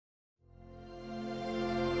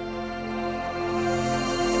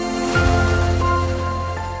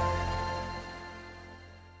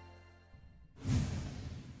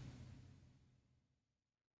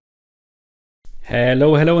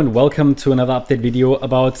Hello and welcome to another update video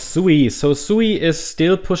about SUI. So SUI is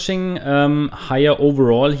still pushing higher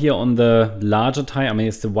overall here on the larger time. I mean,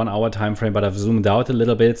 it's the 1 hour time frame, but I've zoomed out a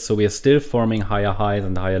little bit. So we are still forming higher highs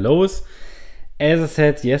and higher lows. As I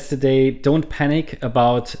said yesterday, don't panic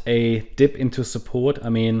about a dip into support. I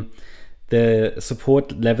mean, the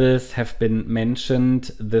support levels have been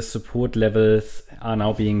mentioned. The support levels are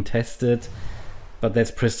now being tested. But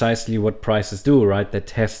that's precisely what prices do, right? They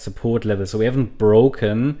test support levels. So we haven't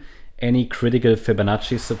broken any critical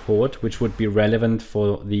Fibonacci support, which would be relevant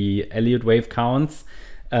for the Elliott wave counts.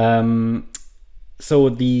 So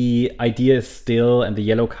the idea is still, and the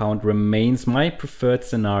yellow count remains my preferred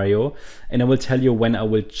scenario. And I will tell you when I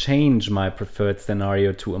will change my preferred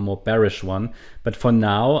scenario to a more bearish one. But for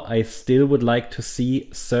now, I still would like to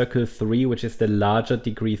see circle 3, which is the larger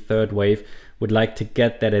degree third wave, would like to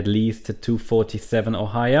get that at least to 247 or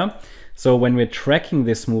higher. So when we're tracking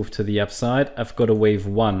this move to the upside, I've got a wave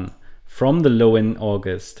 1 from the low in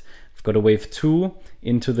August. I've got a wave 2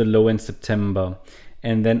 into the low in September.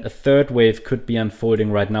 And then a third wave could be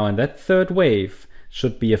unfolding right now. And that third wave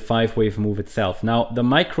should be a 5-wave move itself. Now, the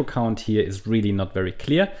micro count here is really not very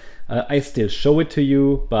clear. I still show it to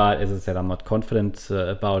you, but as I said, I'm not confident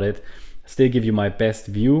about it. Still give you my best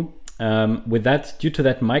view. With that, due to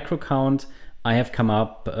that micro count, I have come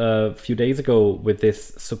up a few days ago with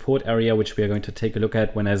this support area, which we are going to take a look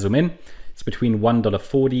at when I zoom in. It's between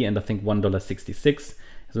 $1.40 and I think $1.66.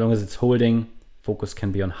 As long as it's holding, focus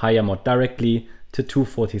can be on higher more directly to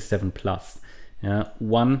 247 plus.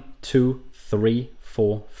 1, 2, 3,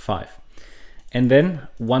 4, 5. And then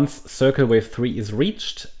once circle wave 3 is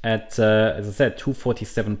reached at, as I said,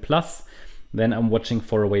 247 plus, then I'm watching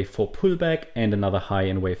for a wave 4 pullback and another high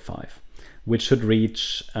in wave 5, which should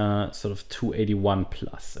reach sort of 281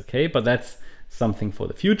 plus, okay? But that's something for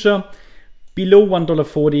the future. Below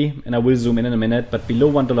 $1.40, and I will zoom in a minute, but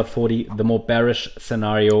below $1.40, the more bearish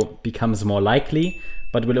scenario becomes more likely,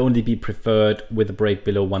 but will only be preferred with a break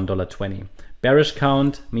below $1.20. Bearish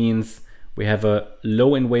count means we have a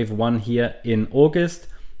low in wave 1 here in August.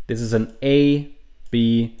 This is an A,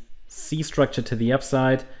 B, C structure to the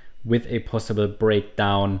upside with a possible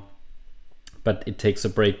breakdown, but it takes a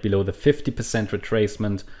break below the 50%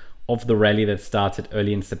 retracement of the rally that started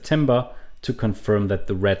early in September to confirm that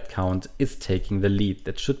the red count is taking the lead.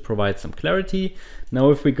 That should provide some clarity.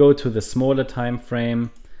 Now, if we go to the smaller time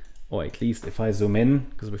frame, or at least if I zoom in,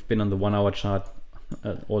 because we've been on the 1 hour chart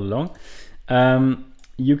all along,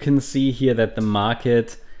 you can see here that the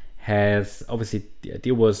market has, obviously the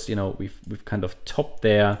idea was, you know, we've kind of topped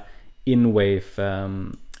there in wave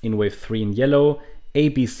 3 in yellow,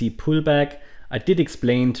 ABC pullback. I did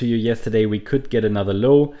explain to you yesterday we could get another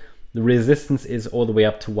low. The resistance is all the way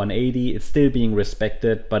up to 180. It's still being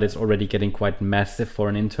respected, but it's already getting quite massive for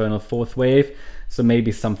an internal fourth wave. So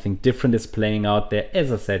maybe something different is playing out there.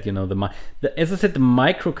 As I said, you know, the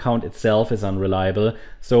micro count itself is unreliable.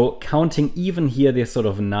 So counting even here this sort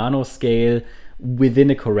of nano scale within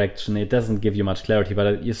a correction, it doesn't give you much clarity,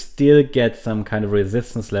 but you still get some kind of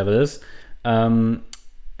resistance levels.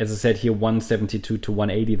 As I said here, 172 to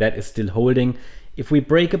 180, that is still holding. If we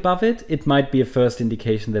break above it, it might be a first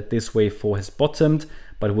indication that this wave 4 has bottomed,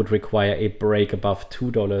 but it would require a break above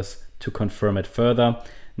 $2 to confirm it further.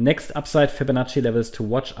 Next upside Fibonacci levels to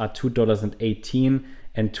watch are $2.18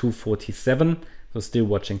 and $2.47. So still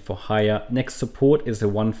watching for higher. Next support is a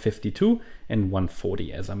 152 and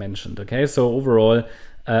 140, as I mentioned. Okay, so overall,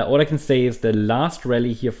 all I can say is the last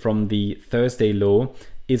rally here from the Thursday low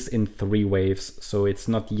is in 3 waves. So it's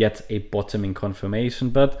not yet a bottoming confirmation,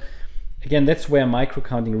 but again, that's where micro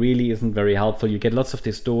counting really isn't very helpful. You get lots of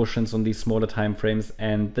distortions on these smaller time frames,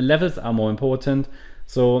 and the levels are more important.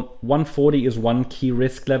 So 140 is one key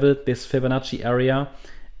risk level, this Fibonacci area,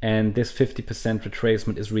 and this 50%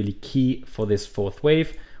 retracement is really key for this fourth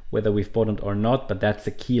wave, whether we've bottomed or not, but that's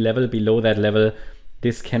a key level. Below that level,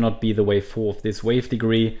 this cannot be the wave 4 of this wave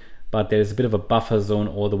degree, but there's a bit of a buffer zone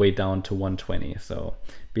all the way down to 120. So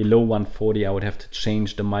below 140, I would have to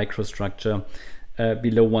change the microstructure.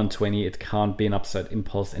 Below 120, it can't be an upside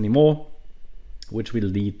impulse anymore, which will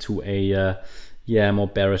lead to a more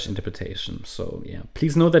bearish interpretation. So yeah,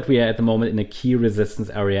 please note that we are at the moment in a key resistance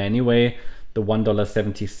area anyway. The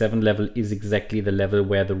 $1.77 level is exactly the level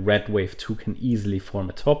where the red wave 2 can easily form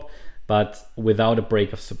a top, but without a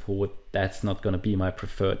break of support, that's not going to be my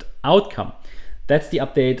preferred outcome. That's the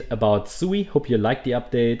update about SUI. Hope you liked the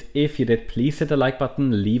update. If you did, please hit the like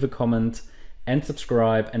button, leave a comment, and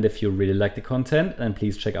subscribe. And if you really like the content, then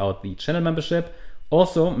please check out the channel membership.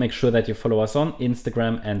 Also, make sure that you follow us on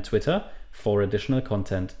Instagram and Twitter for additional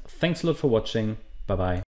content. Thanks a lot for watching. Bye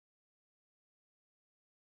bye.